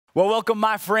Well, welcome,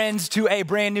 my friends, to a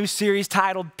brand new series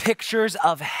titled Pictures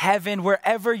of Heaven.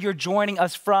 Wherever you're joining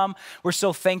us from, we're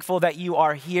so thankful that you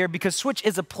are here because Switch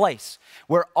is a place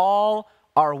where all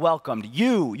are welcomed.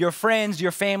 You, your friends,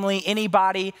 your family,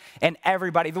 anybody and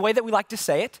everybody. The way that we like to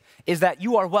say it is that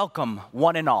you are welcome,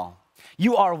 one and all.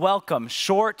 You are welcome,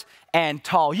 short and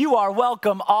tall. You are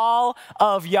welcome, all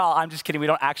of y'all. I'm just kidding. We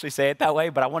don't actually say it that way,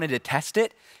 but I wanted to test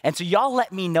it. And so y'all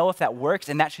let me know if that works,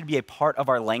 and that should be a part of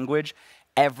our language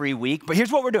every week. But here's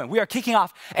what we're doing. We are kicking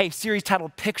off a series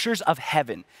titled Pictures of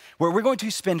Heaven, where we're going to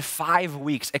spend 5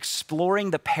 weeks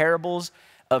exploring the parables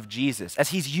of Jesus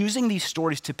as he's using these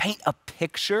stories to paint a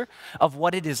picture of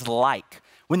what it is like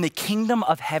when the kingdom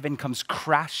of heaven comes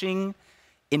crashing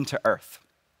into earth.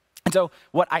 And so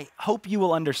what I hope you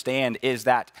will understand is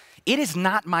that it is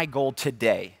not my goal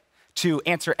today to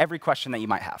answer every question that you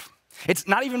might have. It's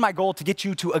not even my goal to get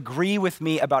you to agree with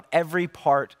me about every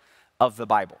part of the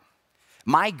Bible.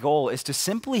 My goal is to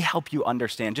simply help you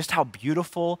understand just how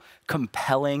beautiful,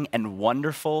 compelling, and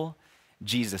wonderful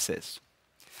Jesus is.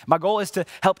 My goal is to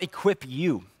help equip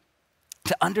you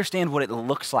to understand what it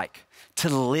looks like to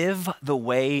live the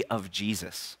way of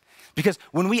Jesus. Because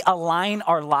when we align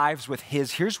our lives with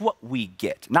his, here's what we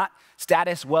get. Not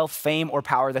status, wealth, fame, or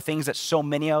power, the things that so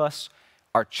many of us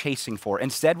are chasing for.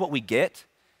 Instead, what we get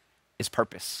is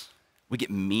purpose. We get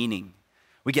meaning.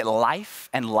 We get life,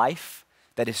 and life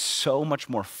that is so much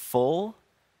more full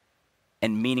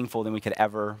and meaningful than we could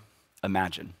ever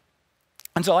imagine.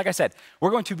 And so, like I said,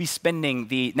 we're going to be spending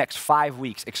the next 5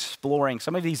 weeks exploring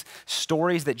some of these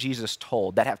stories that Jesus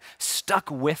told that have stuck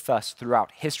with us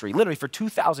throughout history. Literally, for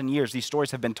 2,000 years, these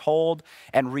stories have been told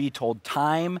and retold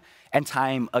time and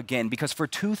time again, because for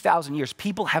 2,000 years,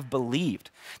 people have believed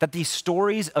that these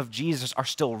stories of Jesus are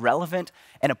still relevant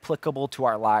and applicable to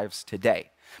our lives today.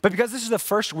 But because this is the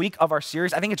first week of our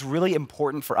series, I think it's really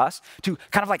important for us to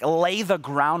kind of like lay the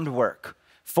groundwork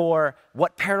for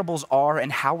what parables are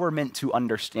and how we're meant to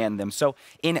understand them. So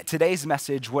in today's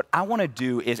message, what I want to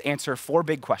do is answer 4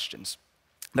 big questions.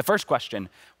 The first question,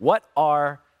 what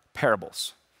are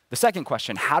parables? The second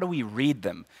question, how do we read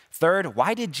them? Third,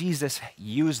 why did Jesus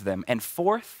use them? And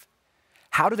fourth,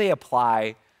 how do they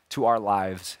apply to our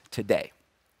lives today?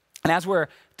 And as we're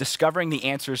discovering the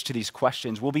answers to these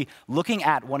questions, we'll be looking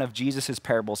at one of Jesus's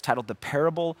parables titled The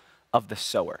Parable of the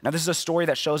Sower. Now, this is a story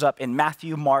that shows up in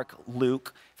Matthew, Mark,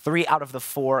 Luke, 3 out of the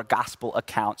 4 gospel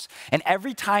accounts. And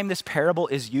every time this parable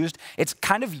is used, it's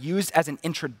kind of used as an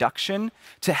introduction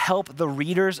to help the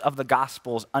readers of the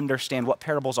gospels understand what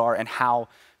parables are and how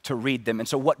to read them. And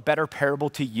so what better parable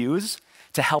to use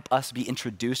to help us be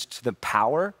introduced to the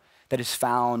power that is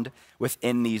found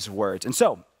within these words? And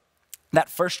so that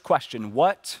first question,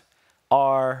 what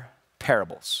are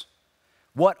parables?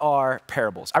 What are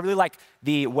parables? I really like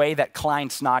the way that Klein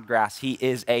Snodgrass, he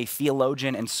is a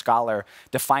theologian and scholar,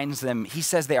 defines them. He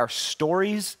says they are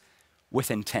stories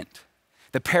with intent.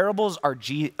 The parables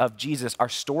of Jesus are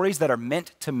stories that are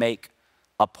meant to make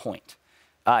a point.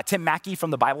 Tim Mackey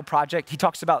from the Bible Project, he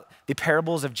talks about the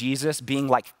parables of Jesus being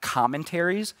like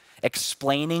commentaries,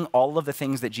 explaining all of the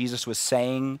things that Jesus was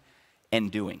saying and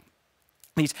doing.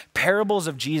 These parables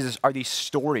of Jesus are these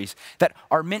stories that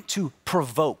are meant to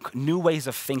provoke new ways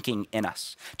of thinking in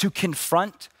us, to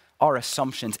confront our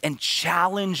assumptions and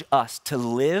challenge us to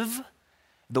live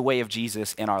the way of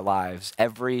Jesus in our lives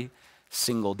every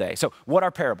single day. So what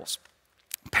are parables?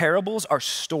 Parables are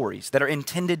stories that are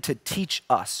intended to teach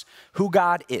us who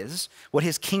God is, what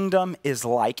his kingdom is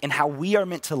like, and how we are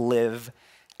meant to live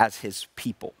as his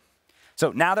people. So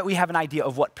now that we have an idea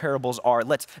of what parables are,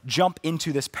 let's jump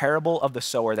into this parable of the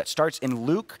sower that starts in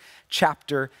Luke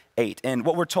chapter 8. And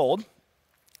what we're told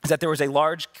is that there was a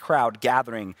large crowd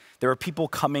gathering. There were people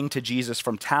coming to Jesus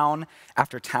from town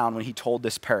after town when he told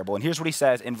this parable. And here's what he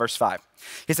says in verse 5.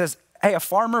 He says, hey, a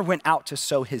farmer went out to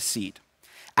sow his seed.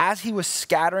 As he was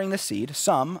scattering the seed,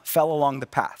 some fell along the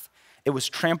path. It was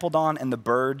trampled on and the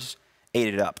birds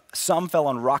ate it up. Some fell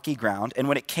on rocky ground, and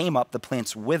when it came up, the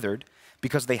plants withered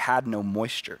because they had no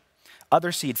moisture.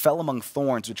 Other seed fell among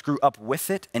thorns, which grew up with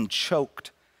it and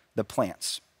choked the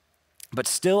plants. But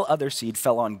still other seed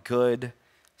fell on good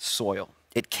soil.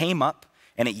 It came up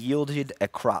and it yielded a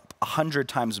crop 100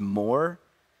 times more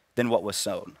than what was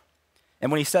sown.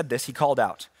 And when he said this, he called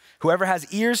out, whoever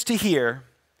has ears to hear,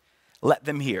 let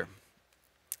them hear.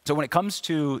 So when it comes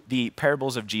to the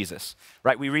parables of Jesus,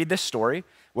 right, we read this story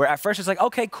where at first it's like,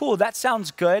 okay, cool, that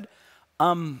sounds good,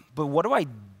 but what do I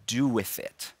do with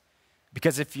it?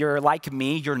 Because if you're like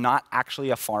me, you're not actually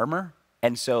a farmer.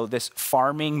 And so this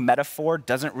farming metaphor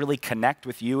doesn't really connect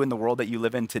with you in the world that you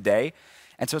live in today.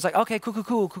 And so it's like, okay,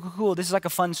 cool. This is like a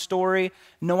fun story.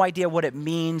 No idea what it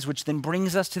means, which then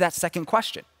brings us to that second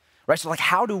question, right? So like,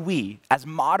 how do we, as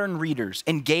modern readers,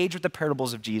 engage with the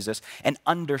parables of Jesus and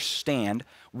understand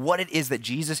what it is that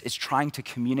Jesus is trying to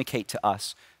communicate to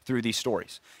us through these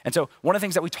stories? And so one of the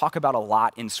things that we talk about a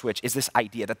lot in Switch is this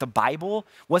idea that the Bible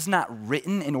was not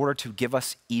written in order to give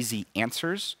us easy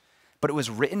answers, but it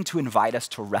was written to invite us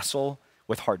to wrestle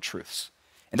with hard truths.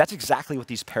 And that's exactly what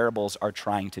these parables are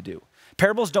trying to do.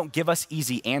 Parables don't give us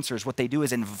easy answers. What they do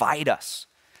is invite us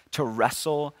to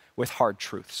wrestle with hard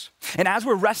truths. And as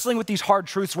we're wrestling with these hard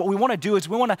truths, what we want to do is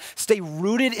we want to stay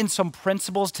rooted in some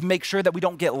principles to make sure that we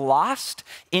don't get lost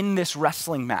in this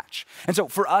wrestling match. And so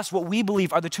for us, what we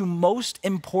believe are the two most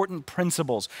important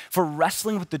principles for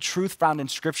wrestling with the truth found in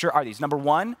Scripture are these. Number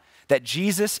one, that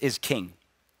Jesus is king.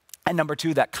 And number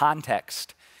two, that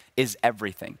context is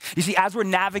everything. You see, as we're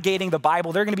navigating the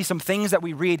Bible, there are going to be some things that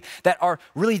we read that are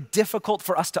really difficult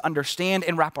for us to understand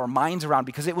and wrap our minds around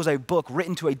because it was a book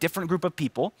written to a different group of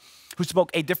people who spoke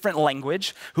a different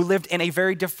language, who lived in a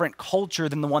very different culture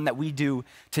than the one that we do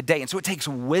today. And so it takes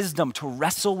wisdom to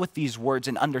wrestle with these words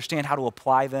and understand how to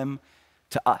apply them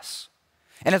to us.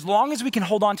 And as long as we can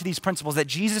hold on to these principles that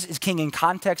Jesus is king and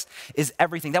context is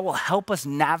everything, that will help us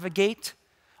navigate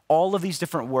all of these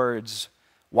different words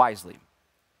wisely.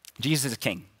 Jesus is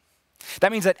king.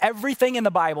 That means that everything in the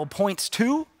Bible points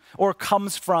to or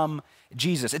comes from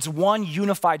Jesus. It's one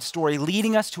unified story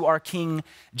leading us to our King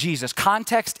Jesus.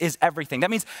 Context is everything. That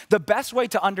means the best way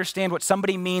to understand what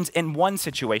somebody means in one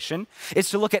situation is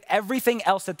to look at everything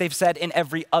else that they've said in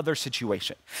every other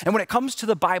situation. And when it comes to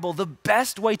the Bible, the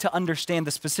best way to understand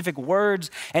the specific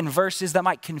words and verses that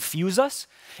might confuse us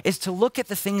is to look at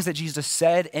the things that Jesus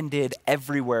said and did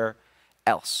everywhere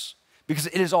else. Because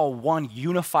it is all one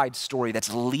unified story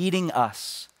that's leading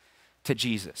us to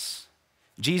Jesus.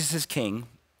 Jesus is king,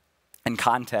 and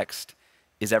context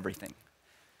is everything.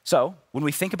 So when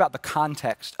we think about the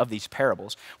context of these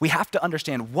parables, we have to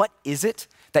understand what is it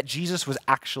that Jesus was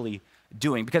actually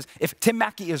doing. Because if Tim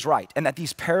Mackey is right, and that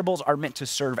these parables are meant to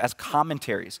serve as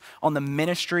commentaries on the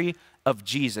ministry of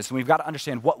Jesus, and we've got to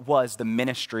understand what was the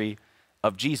ministry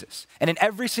of Jesus. And in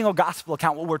every single gospel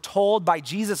account, what we're told by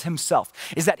Jesus himself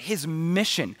is that his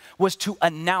mission was to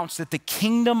announce that the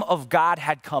kingdom of God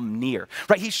had come near,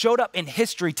 right? He showed up in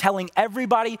history telling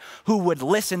everybody who would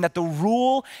listen that the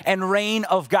rule and reign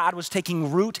of God was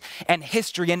taking root in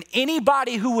history, and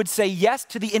anybody who would say yes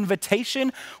to the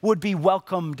invitation would be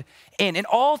welcomed in. And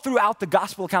all throughout the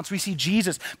gospel accounts, we see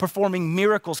Jesus performing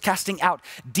miracles, casting out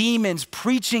demons,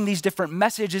 preaching these different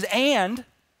messages, and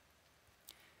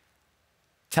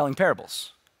telling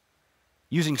parables,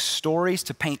 using stories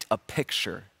to paint a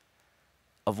picture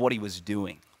of what he was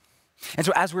doing. And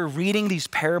so as we're reading these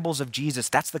parables of Jesus,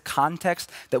 that's the context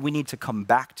that we need to come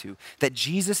back to, that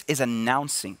Jesus is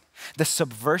announcing the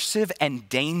subversive and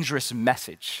dangerous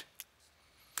message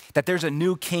that there's a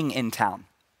new king in town,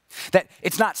 that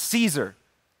it's not Caesar,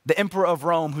 the emperor of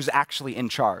Rome, who's actually in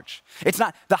charge. It's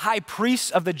not the high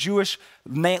priests of the Jewish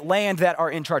land that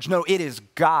are in charge. No, it is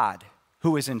God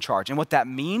who is in charge. And what that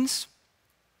means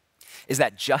is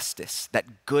that justice,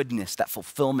 that goodness, that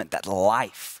fulfillment, that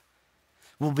life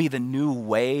will be the new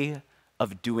way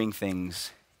of doing things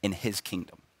in his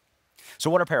kingdom. So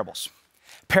what are parables?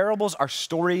 Parables are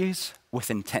stories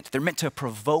with intent. They're meant to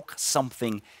provoke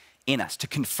something in us, to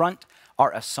confront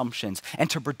our assumptions, and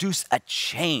to produce a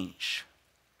change.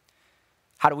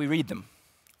 How do we read them?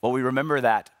 Well, we remember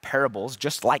that parables,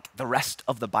 just like the rest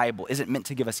of the Bible, isn't meant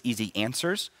to give us easy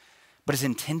answers, but is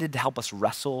intended to help us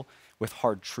wrestle with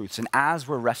hard truths. And as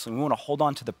we're wrestling, we want to hold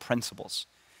on to the principles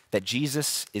that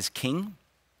Jesus is king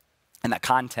and that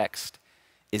context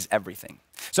is everything.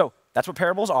 So that's what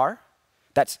parables are.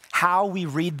 That's how we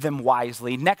read them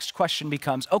wisely. Next question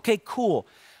becomes, okay, cool,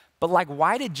 but like,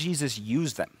 why did Jesus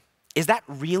use them? Is that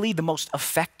really the most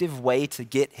effective way to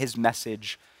get his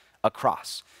message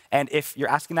across? And if you're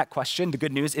asking that question, the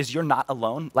good news is you're not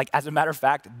alone. Like, as a matter of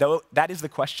fact, though, that is the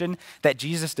question that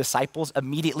Jesus' disciples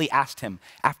immediately asked him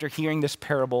after hearing this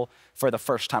parable for the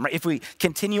first time. Right? If we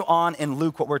continue on in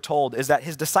Luke, what we're told is that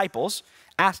his disciples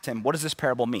asked him, what does this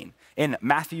parable mean? In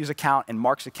Matthew's account and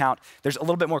Mark's account, there's a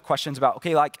little bit more questions about,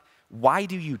 okay, like, why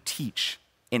do you teach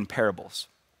in parables?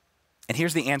 And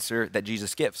here's the answer that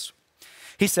Jesus gives.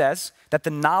 He says that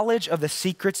the knowledge of the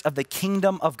secrets of the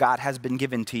kingdom of God has been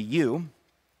given to you,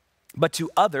 but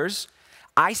to others,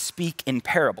 I speak in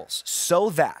parables, so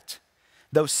that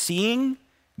though seeing,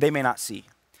 they may not see.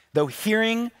 Though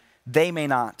hearing, they may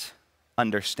not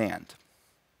understand.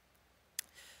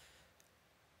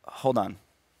 Hold on.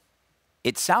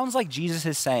 It sounds like Jesus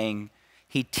is saying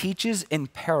he teaches in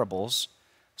parables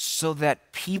so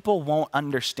that people won't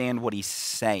understand what he's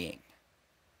saying.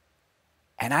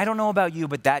 And I don't know about you,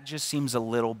 but that just seems a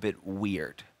little bit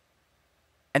weird.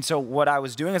 And so what I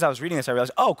was doing as I was reading this, I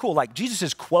realized, oh, cool, like Jesus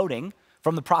is quoting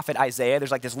from the prophet Isaiah. There's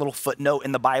like this little footnote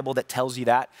in the Bible that tells you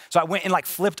that. So I went and like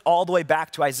flipped all the way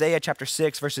back to Isaiah chapter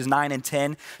 6, verses 9 and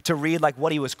 10 to read like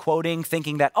what he was quoting,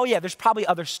 thinking that, oh yeah, there's probably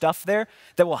other stuff there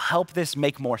that will help this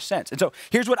make more sense. And so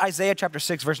here's what Isaiah chapter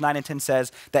 6, verse 9 and 10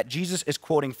 says that Jesus is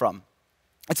quoting from.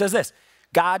 It says this,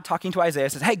 God talking to Isaiah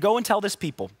says, hey, go and tell this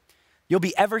people, you'll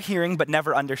be ever hearing but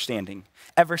never understanding,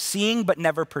 ever seeing but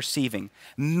never perceiving.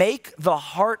 Make the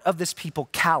heart of this people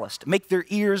calloused, make their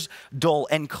ears dull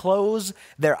and close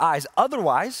their eyes.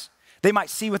 Otherwise, they might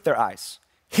see with their eyes,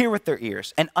 hear with their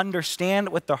ears, and understand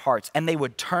with their hearts, and they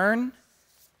would turn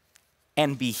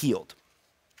and be healed.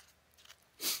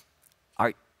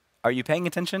 Are you paying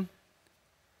attention?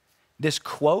 This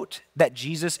quote that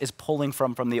Jesus is pulling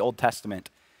from the Old Testament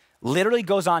literally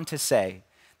goes on to say,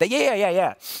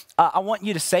 that, I want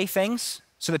you to say things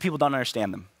so that people don't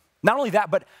understand them. Not only that,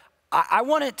 but I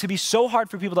want it to be so hard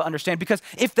for people to understand, because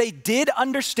if they did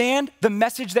understand the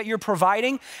message that you're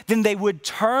providing, then they would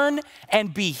turn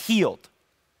and be healed.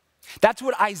 That's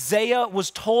what Isaiah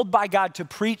was told by God to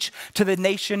preach to the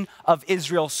nation of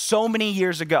Israel so many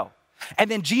years ago.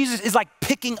 And then Jesus is like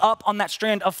picking up on that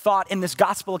strand of thought in this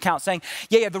gospel account saying,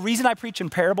 the reason I preach in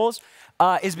parables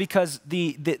is because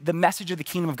the message of the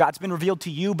kingdom of God's been revealed to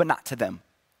you, but not to them.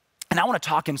 And I want to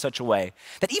talk in such a way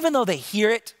that even though they hear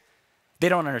it, they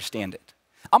don't understand it.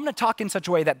 I'm going to talk in such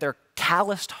a way that their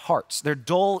calloused hearts, their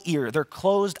dull ear, their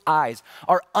closed eyes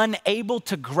are unable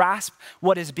to grasp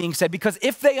what is being said, because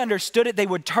if they understood it, they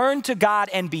would turn to God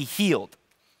and be healed.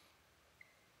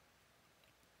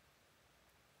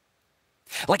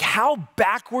 Like, how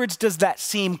backwards does that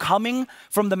seem coming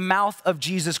from the mouth of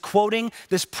Jesus quoting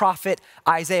this prophet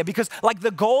Isaiah? Because like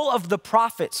the goal of the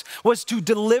prophets was to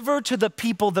deliver to the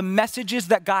people the messages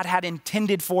that God had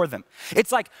intended for them.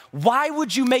 It's like, why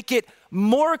would you make it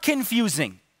more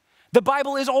confusing? The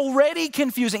Bible is already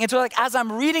confusing. And so like, as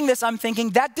I'm reading this, I'm thinking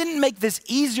that didn't make this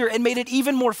easier. It made it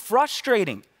even more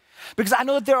frustrating, because I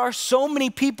know that there are so many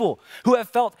people who have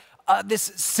felt this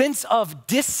sense of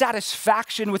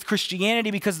dissatisfaction with Christianity,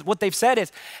 because what they've said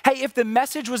is, hey, if the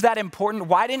message was that important,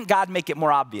 why didn't God make it more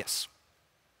obvious?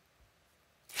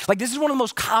 Like, this is one of the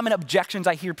most common objections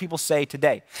I hear people say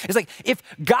today. It's like, if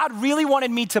God really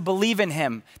wanted me to believe in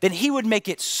him, then he would make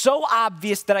it so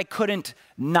obvious that I couldn't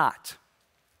not.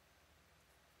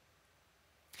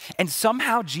 And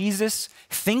somehow Jesus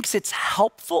thinks it's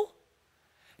helpful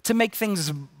to make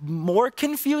things more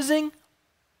confusing.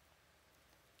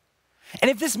 And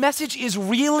if this message is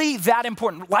really that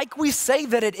important, like we say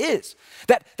that it is,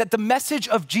 that the message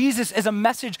of Jesus is a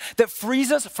message that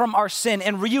frees us from our sin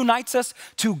and reunites us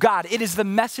to God. It is the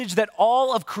message that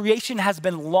all of creation has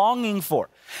been longing for,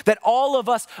 that all of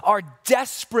us are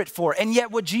desperate for. And yet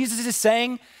what Jesus is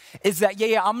saying is that,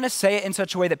 I'm going to say it in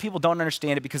such a way that people don't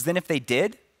understand it, because then if they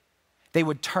did, they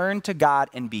would turn to God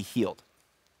and be healed.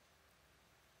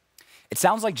 It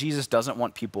sounds like Jesus doesn't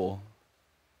want people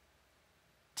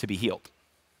to be healed.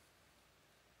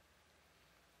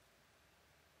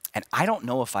 And I don't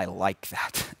know if I like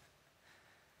that.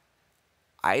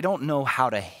 I don't know how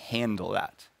to handle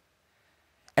that.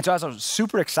 And so as I was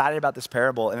super excited about this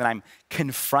parable, and then I'm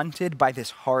confronted by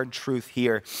this hard truth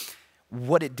here,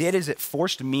 what it did is it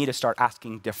forced me to start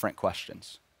asking different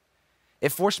questions.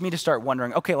 It forced me to start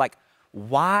wondering, okay, like,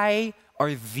 why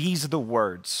are these the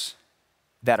words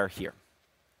that are here?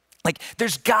 Like,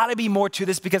 there's gotta be more to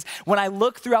this, because when I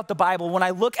look throughout the Bible, when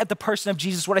I look at the person of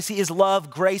Jesus, what I see is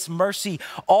love, grace, mercy,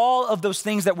 all of those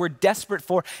things that we're desperate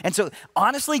for. And so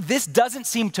honestly, this doesn't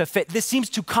seem to fit. This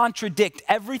seems to contradict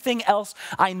everything else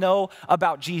I know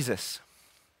about Jesus.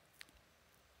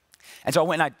 And so I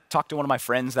went and I talked to one of my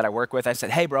friends that I work with. I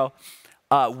said, hey bro,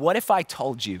 what if I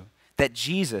told you that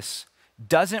Jesus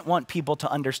doesn't want people to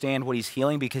understand what he's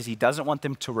healing because he doesn't want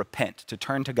them to repent, to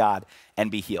turn to God and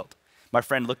be healed? My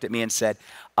friend looked at me and said,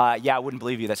 I wouldn't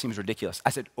believe you. That seems ridiculous. I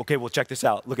said, okay, well, check this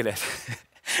out. Look at this.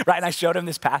 Right? And I showed him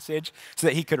this passage so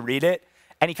that he could read it.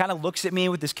 And he kind of looks at me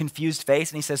with this confused face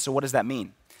and he says, so what does that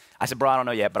mean? I said, bro, I don't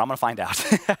know yet, but I'm going to find out.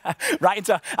 Right? And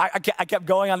so I kept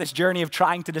going on this journey of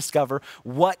trying to discover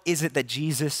what is it that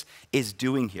Jesus is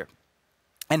doing here.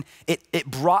 And it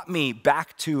brought me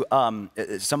back to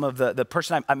some of the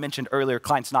person I mentioned earlier,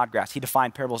 Klein Snodgrass. He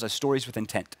defined parables as stories with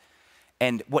intent.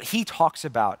 And what he talks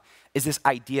about is this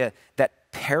idea that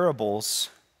parables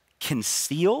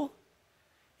conceal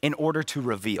in order to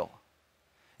reveal.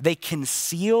 They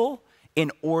conceal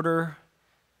in order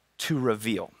to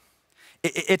reveal.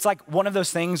 It's like one of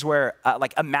those things where,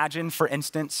 like imagine, for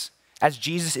instance, as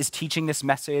Jesus is teaching this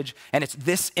message and it's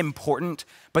this important,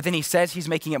 but then he says he's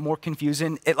making it more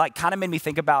confusing. It like kind of made me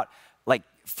think about, like,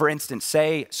 for instance,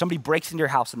 say somebody breaks into your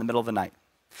house in the middle of the night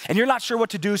and you're not sure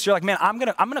what to do. So you're like, man, I'm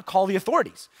gonna call the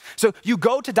authorities. So you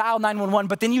go to dial 911,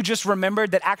 but then you just remembered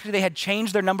that actually they had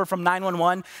changed their number from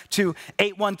 911 to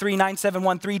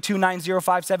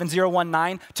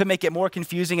 813-971-329-057-019 to make it more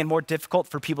confusing and more difficult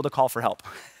for people to call for help.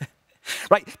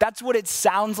 Right? That's what it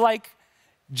sounds like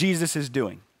Jesus is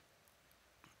doing.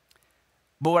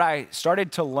 But what I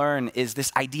started to learn is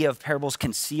this idea of parables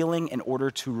concealing in order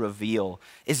to reveal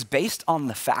is based on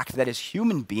the fact that as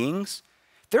human beings,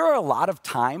 there are a lot of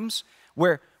times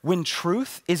where when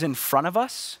truth is in front of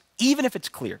us, even if it's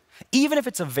clear, even if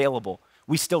it's available,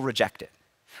 we still reject it.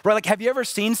 Right? Like, have you ever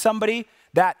seen somebody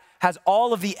that has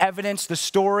all of the evidence, the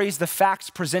stories, the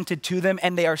facts presented to them,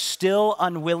 and they are still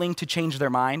unwilling to change their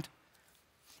mind?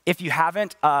 If you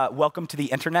haven't, welcome to the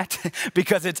internet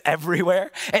because it's everywhere.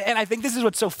 And I think this is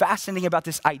what's so fascinating about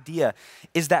this idea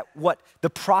is that what the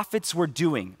prophets were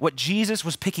doing, what Jesus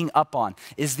was picking up on,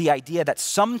 is the idea that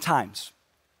sometimes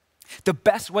the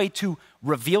best way to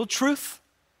reveal truth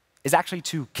is actually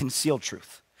to conceal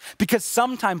truth. Because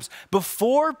sometimes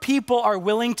before people are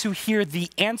willing to hear the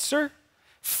answer,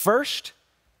 first,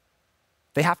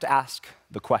 they have to ask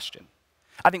the question.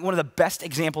 I think one of the best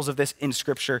examples of this in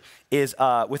Scripture is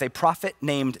with a prophet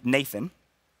named Nathan,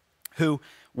 who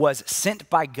was sent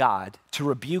by God to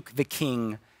rebuke the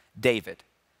king David.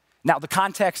 Now, the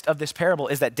context of this parable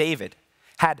is that David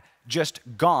had just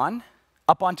gone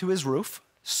up onto his roof,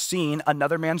 seen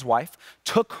another man's wife,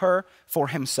 took her for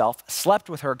himself, slept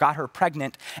with her, got her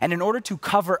pregnant, and in order to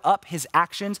cover up his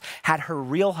actions, had her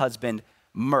real husband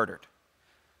murdered.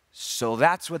 So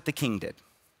that's what the king did.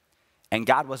 And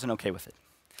God wasn't okay with it.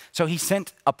 So he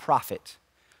sent a prophet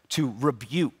to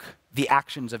rebuke the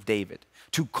actions of David,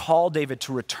 to call David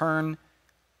to return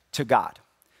to God.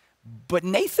 But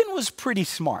Nathan was pretty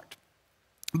smart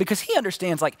because he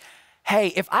understands, like,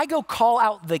 hey, if I go call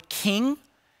out the king,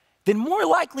 then more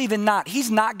likely than not,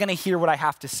 he's not gonna hear what I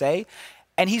have to say,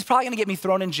 and he's probably gonna get me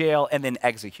thrown in jail and then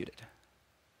executed.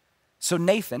 So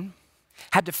Nathan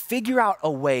had to figure out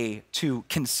a way to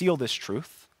conceal this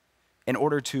truth in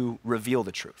order to reveal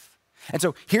the truth. And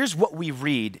so here's what we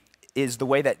read is the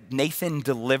way that Nathan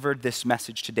delivered this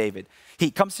message to David. He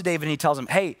comes to David and he tells him,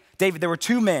 hey, David, there were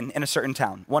two men in a certain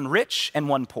town, one rich and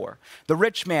one poor. The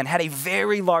rich man had a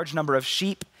very large number of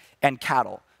sheep and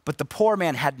cattle, but the poor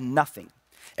man had nothing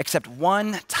except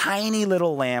one tiny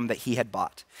little lamb that he had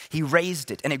bought. He raised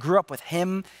it and it grew up with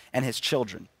him and his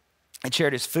children. It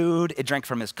shared his food, it drank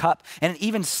from his cup, and it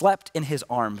even slept in his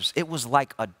arms. It was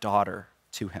like a daughter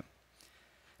to him.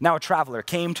 Now a traveler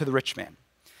came to the rich man,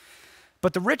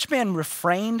 but the rich man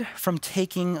refrained from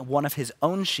taking one of his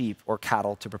own sheep or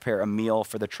cattle to prepare a meal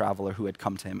for the traveler who had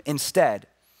come to him. Instead,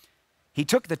 he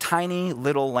took the tiny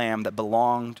little lamb that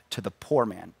belonged to the poor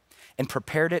man and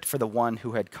prepared it for the one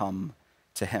who had come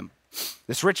to him.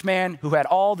 This rich man, who had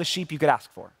all the sheep you could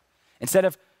ask for, instead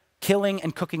of killing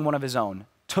and cooking one of his own,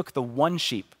 took the one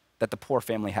sheep that the poor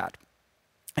family had.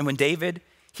 And when David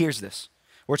hears this,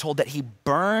 we're told that he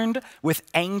burned with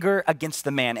anger against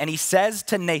the man. And he says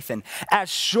to Nathan, as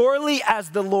surely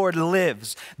as the Lord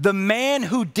lives, the man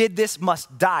who did this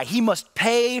must die. He must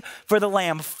pay for the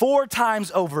lamb 4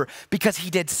 times over because he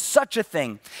did such a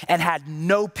thing and had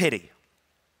no pity.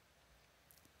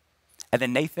 And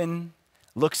then Nathan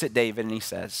looks at David and he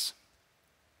says,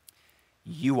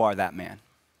 you are that man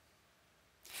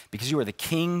because you are the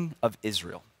king of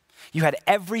Israel. You had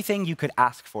everything you could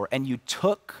ask for and you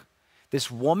took this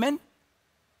woman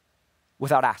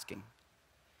without asking.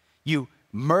 You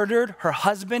murdered her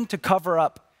husband to cover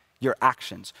up your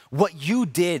actions. What you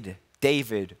did,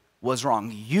 David, was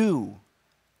wrong. You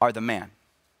are the man.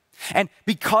 And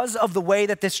because of the way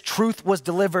that this truth was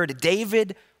delivered,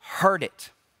 David heard it.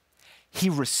 He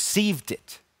received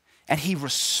it. And he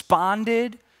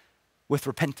responded with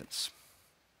repentance.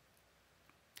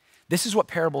 This is what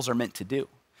parables are meant to do.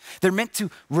 They're meant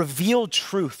to reveal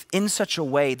truth in such a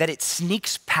way that it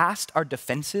sneaks past our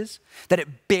defenses, that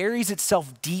it buries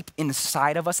itself deep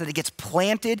inside of us, that it gets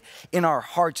planted in our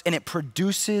hearts and it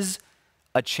produces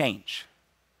a change.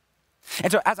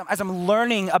 And so as I'm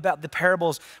learning about the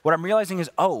parables, what I'm realizing is,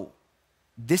 oh,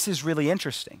 this is really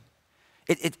interesting.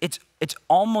 It's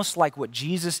almost like what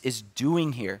Jesus is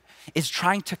doing here is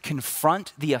trying to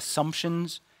confront the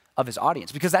assumptions of his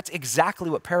audience, because that's exactly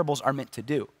what parables are meant to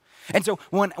do. And so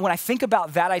when I think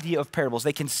about that idea of parables,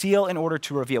 they conceal in order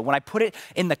to reveal. When I put it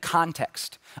in the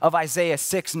context of Isaiah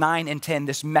 6, 9, and 10,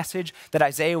 this message that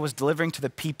Isaiah was delivering to the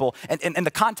people, and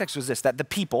the context was this, that the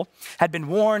people had been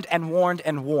warned and warned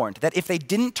and warned that if they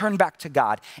didn't turn back to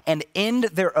God and end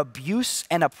their abuse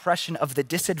and oppression of the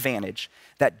disadvantaged,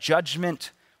 that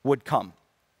judgment would come.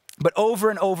 But over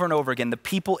and over and over again, the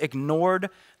people ignored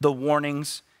the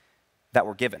warnings that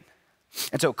were given.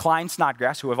 And so Klein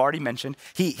Snodgrass, who I've already mentioned,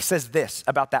 he says this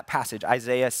about that passage,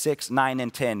 Isaiah 6, 9,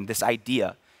 and 10, this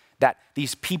idea that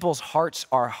these people's hearts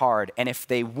are hard, and if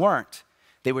they weren't,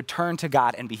 they would turn to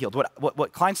God and be healed.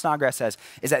 What Klein Snodgrass says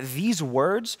is that these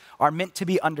words are meant to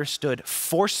be understood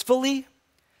forcefully,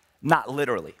 not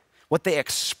literally. What they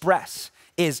express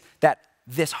is that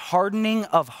this hardening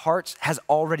of hearts has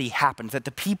already happened, that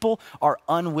the people are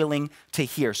unwilling to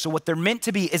hear. So what they're meant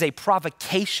to be is a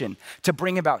provocation to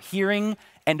bring about hearing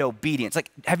and obedience. Like,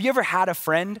 have you ever had a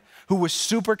friend who was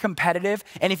super competitive,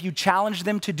 and if you challenged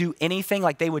them to do anything,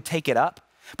 like they would take it up?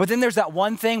 But then there's that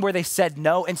one thing where they said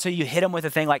no, and so you hit them with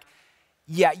a thing like,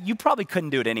 yeah, you probably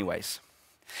couldn't do it anyways.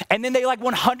 And then they like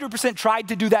 100% tried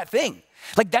to do that thing.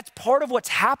 Like, that's part of what's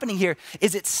happening here,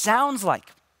 is it sounds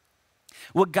like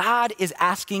what God is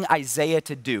asking Isaiah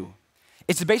to do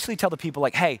is to basically tell the people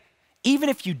like, hey, even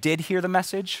if you did hear the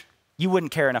message, you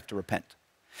wouldn't care enough to repent.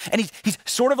 And he's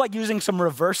sort of like using some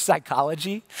reverse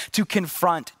psychology to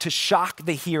confront, to shock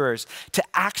the hearers, to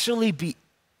actually be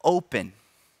open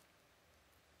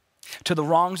to the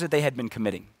wrongs that they had been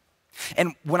committing.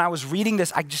 And when I was reading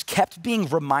this, I just kept being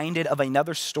reminded of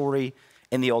another story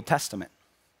in the Old Testament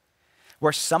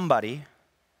where somebody,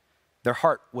 their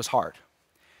heart was hard.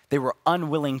 They were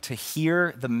unwilling to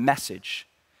hear the message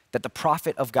that the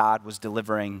prophet of God was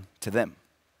delivering to them.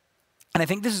 And I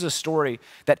think this is a story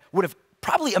that would have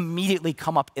probably immediately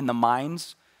come up in the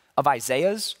minds of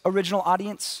Isaiah's original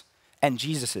audience and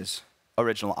Jesus's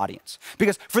original audience.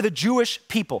 Because for the Jewish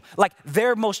people, like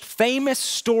their most famous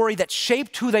story that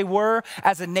shaped who they were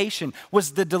as a nation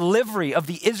was the delivery of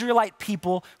the Israelite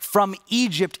people from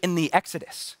Egypt in the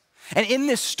Exodus. And in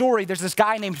this story, there's this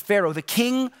guy named Pharaoh, the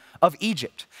king of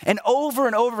Egypt. And over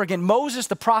again, Moses,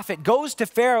 the prophet, goes to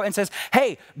Pharaoh and says,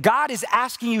 hey, God is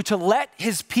asking you to let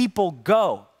his people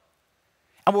go.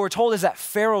 And what we're told is that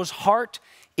Pharaoh's heart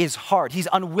is hard. He's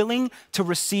unwilling to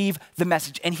receive the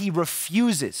message, and he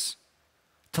refuses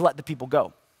to let the people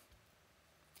go.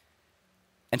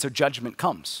 And so judgment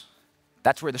comes.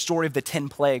 That's where the story of the 10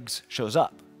 plagues shows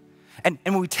up. And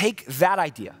when we take that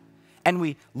idea and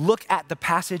we look at the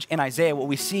passage in Isaiah, what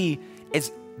we see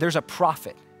is there's a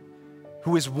prophet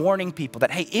who is warning people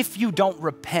that, hey, if you don't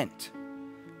repent,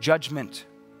 judgment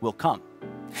will come.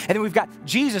 And then we've got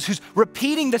Jesus who's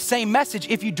repeating the same message.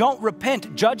 If you don't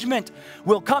repent, judgment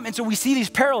will come. And so we see these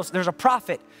parallels. There's a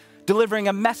prophet delivering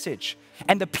a message,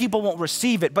 and the people won't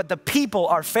receive it. But the people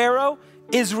are Pharaoh,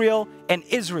 Israel, and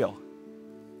Israel.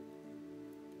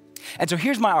 And so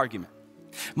here's my argument.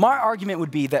 My argument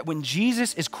would be that when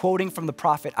Jesus is quoting from the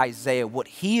prophet Isaiah, what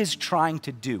he is trying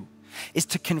to do is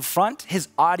to confront his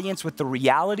audience with the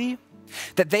reality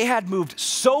that they had moved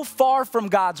so far from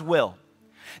God's will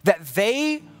that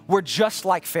they were just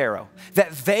like Pharaoh,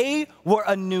 that they were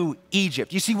a new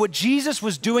Egypt. You see, what Jesus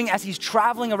was doing as he's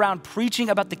traveling around preaching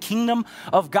about the kingdom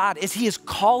of God is he is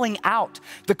calling out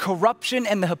the corruption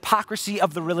and the hypocrisy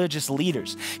of the religious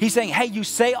leaders. He's saying, hey, you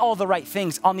say all the right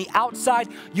things. On the outside,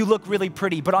 you look really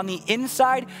pretty, but on the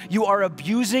inside, you are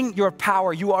abusing your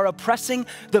power. You are oppressing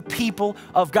the people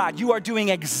of God. You are doing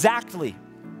exactly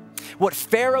what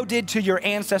Pharaoh did to your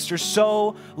ancestors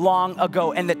so long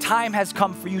ago, and the time has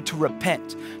come for you to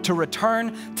repent, to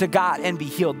return to God and be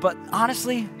healed. But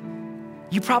honestly,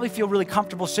 you probably feel really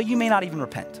comfortable, so you may not even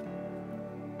repent.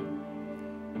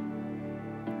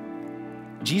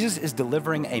 Jesus is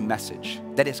delivering a message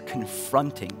that is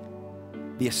confronting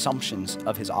the assumptions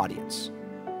of his audience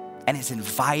and is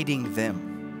inviting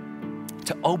them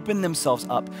to open themselves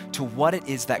up to what it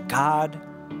is that God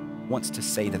wants to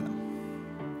say to them.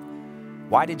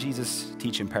 Why did Jesus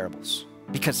teach in parables?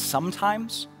 Because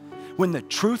sometimes when the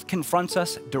truth confronts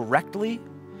us directly,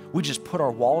 we just put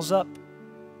our walls up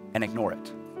and ignore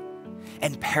it.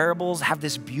 And parables have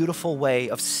this beautiful way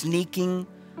of sneaking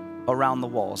around the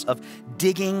walls, of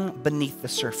digging beneath the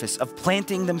surface, of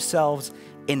planting themselves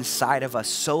inside of us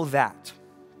so that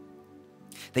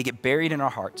they get buried in our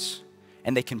hearts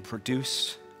and they can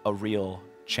produce a real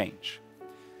change.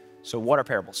 So what are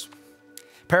parables?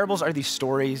 Parables are these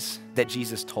stories that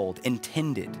Jesus told,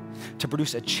 intended to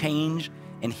produce a change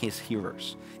in his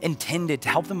hearers, intended to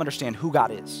help them understand who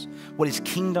God is, what his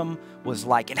kingdom was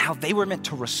like, and how they were meant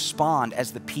to respond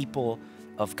as the people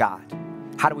of God.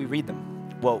 How do we read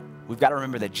them? Well, we've got to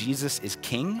remember that Jesus is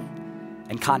king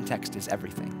and context is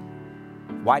everything.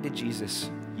 Why did Jesus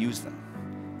use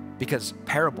them? Because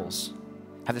parables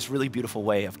have this really beautiful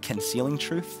way of concealing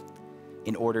truth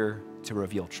in order to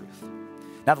reveal truth.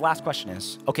 Now, the last question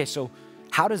is, okay, so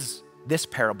how does this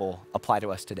parable apply to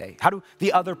us today? How do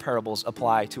the other parables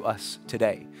apply to us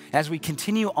today? As we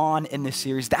continue on in this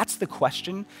series, that's the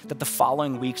question that the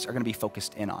following weeks are going to be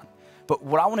focused in on. But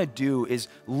what I want to do is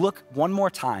look one more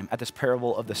time at this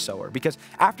parable of the sower, because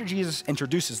after Jesus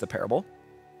introduces the parable,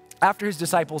 after his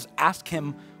disciples ask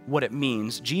him what it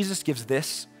means, Jesus gives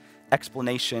this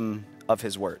explanation of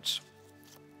his words.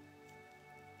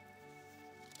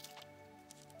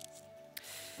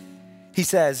 He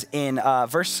says in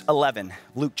verse 11,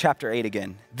 Luke chapter 8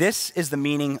 again, "This is the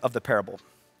meaning of the parable.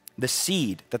 The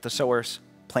seed that the sower's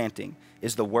planting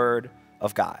is the word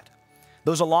of God.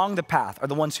 Those along the path are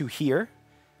the ones who hear,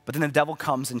 but then the devil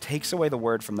comes and takes away the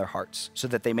word from their hearts so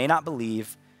that they may not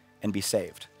believe and be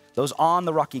saved. Those on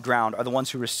the rocky ground are the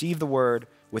ones who receive the word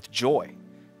with joy,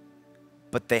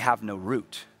 but they have no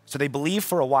root. So they believe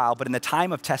for a while, but in the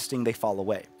time of testing, they fall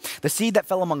away. The seed that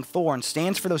fell among thorns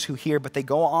stands for those who hear, but they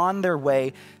go on their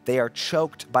way. They are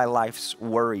choked by life's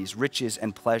worries, riches,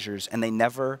 and pleasures, and they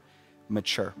never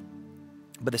mature.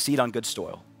 But the seed on good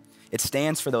soil, it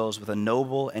stands for those with a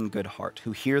noble and good heart,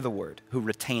 who hear the word, who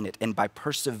retain it, and by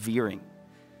persevering,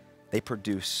 they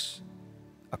produce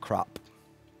a crop."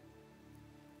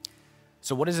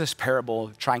 So what is this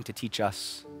parable trying to teach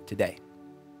us today?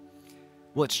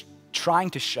 Well, it's trying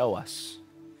to show us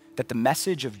that the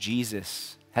message of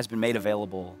Jesus has been made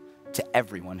available to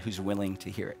everyone who's willing to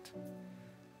hear it.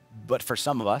 But for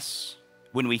some of us,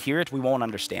 when we hear it, we won't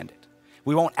understand it.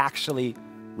 We won't actually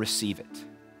receive it.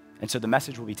 And so the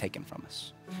message will be taken from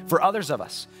us. For others of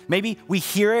us, maybe we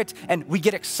hear it and we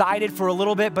get excited for a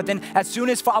little bit, but then as soon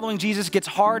as following Jesus gets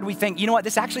hard, we think, you know what,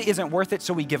 this actually isn't worth it,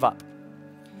 so we give up.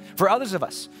 For others of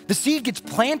us, the seed gets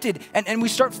planted and we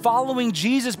start following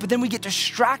Jesus, but then we get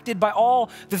distracted by all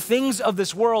the things of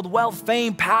this world, wealth,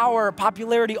 fame, power,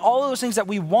 popularity, all of those things that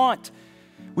we want.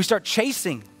 We start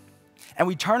chasing and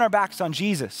we turn our backs on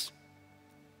Jesus.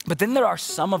 But then there are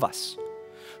some of us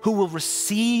who will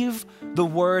receive the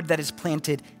word that is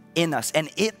planted in us, and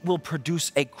it will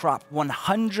produce a crop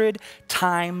 100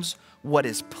 times what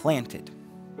is planted.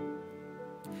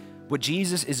 What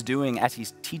Jesus is doing as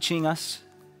he's teaching us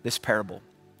this parable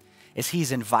is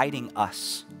he's inviting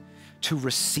us to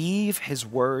receive his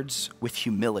words with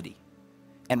humility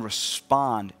and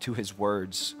respond to his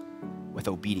words with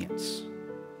obedience.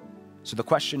 So the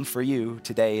question for you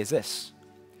today is this: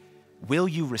 will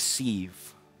you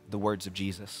receive the words of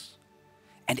Jesus?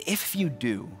 And if you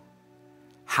do,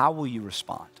 how will you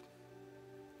respond?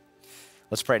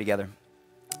 Let's pray together.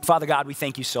 Father God, we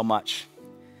thank you so much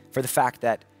for the fact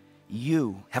that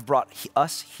you have brought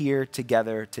us here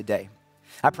together today.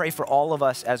 I pray for all of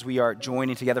us as we are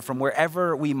joining together from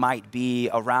wherever we might be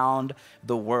around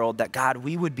the world, that God,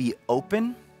 we would be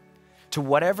open to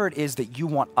whatever it is that you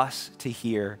want us to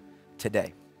hear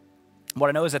today. What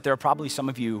I know is that there are probably some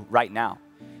of you right now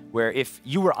where if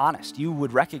you were honest, you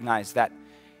would recognize that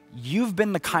you've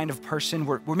been the kind of person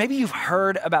where maybe you've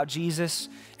heard about Jesus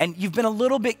and you've been a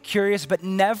little bit curious, but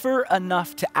never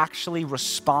enough to actually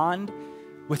respond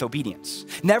with obedience.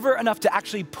 Never enough to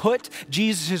actually put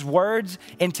Jesus' words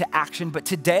into action. But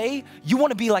today, you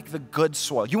want to be like the good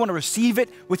soil. You want to receive it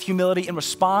with humility and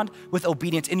respond with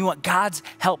obedience. And you want God's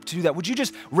help to do that. Would you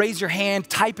just raise your hand,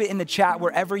 type it in the chat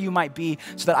wherever you might be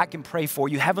so that I can pray for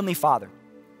you. Heavenly Father,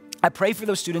 I pray for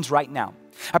those students right now.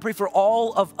 I pray for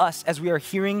all of us as we are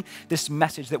hearing this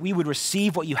message, that we would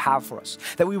receive what you have for us,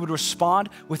 that we would respond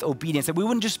with obedience, that we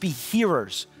wouldn't just be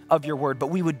hearers of your word, but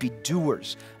we would be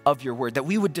doers of your word, that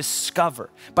we would discover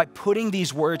by putting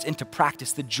these words into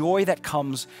practice the joy that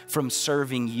comes from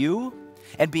serving you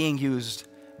and being used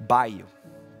by you.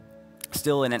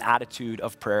 Still in an attitude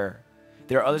of prayer,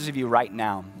 there are others of you right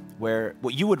now where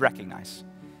what you would recognize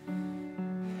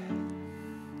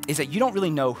is that you don't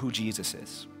really know who Jesus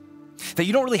is, that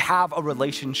you don't really have a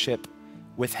relationship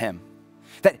with him,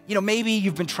 that maybe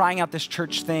you've been trying out this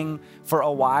church thing for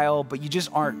a while, but you just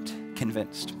aren't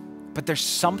convinced. But there's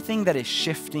something that is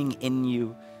shifting in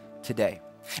you today.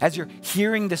 As you're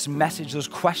hearing this message, those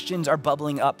questions are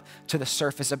bubbling up to the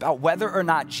surface about whether or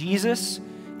not Jesus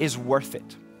is worth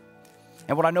it.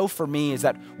 And what I know for me is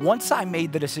that once I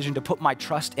made the decision to put my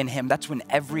trust in him, that's when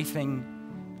everything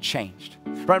changed.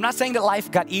 Right? I'm not saying that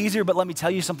life got easier, but let me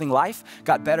tell you something, life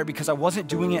got better because I wasn't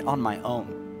doing it on my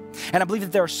own. And I believe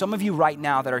that there are some of you right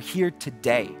now that are here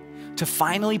today to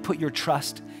finally put your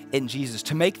trust in Jesus,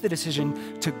 to make the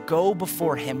decision to go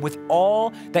before him with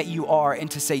all that you are and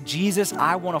to say, Jesus,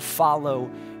 I want to follow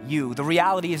you. The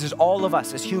reality is all of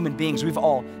us as human beings, we've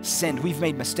all sinned. We've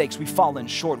made mistakes. We've fallen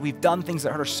short. We've done things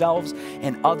that hurt ourselves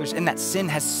and others, and that sin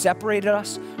has separated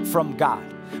us from God.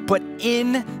 But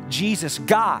in Jesus,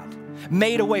 God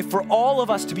made a way for all of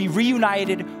us to be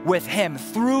reunited with him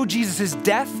through Jesus'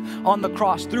 death on the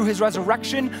cross, through his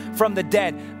resurrection from the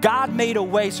dead. God made a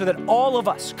way so that all of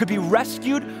us could be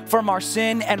rescued from our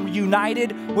sin and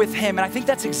reunited with him. And I think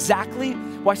that's exactly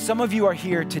why some of you are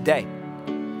here today,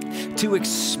 to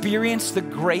experience the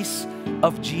grace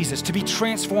of Jesus, to be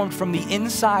transformed from the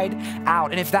inside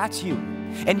out. And if that's you,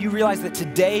 and you realize that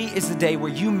today is the day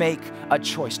where you make a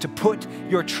choice to put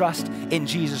your trust in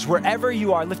Jesus, wherever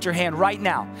you are, lift your hand right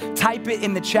now. Type it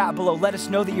in the chat below. Let us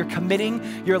know that you're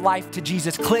committing your life to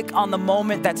Jesus. Click on the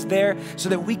moment that's there so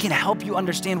that we can help you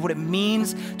understand what it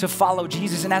means to follow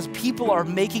Jesus. And as people are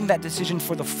making that decision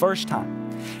for the first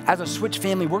time, as a Switch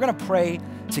family, we're gonna pray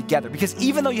together, because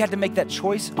even though you had to make that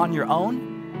choice on your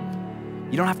own,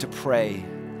 you don't have to pray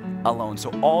alone. So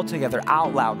all together,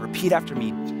 out loud, repeat after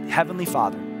me. Heavenly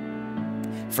Father,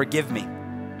 forgive me.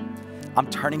 I'm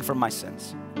turning from my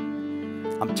sins.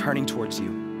 I'm turning towards you.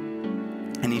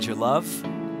 I need your love.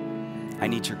 I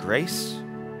need your grace.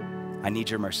 I need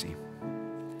your mercy.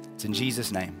 It's in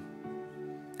Jesus' name.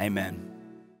 Amen.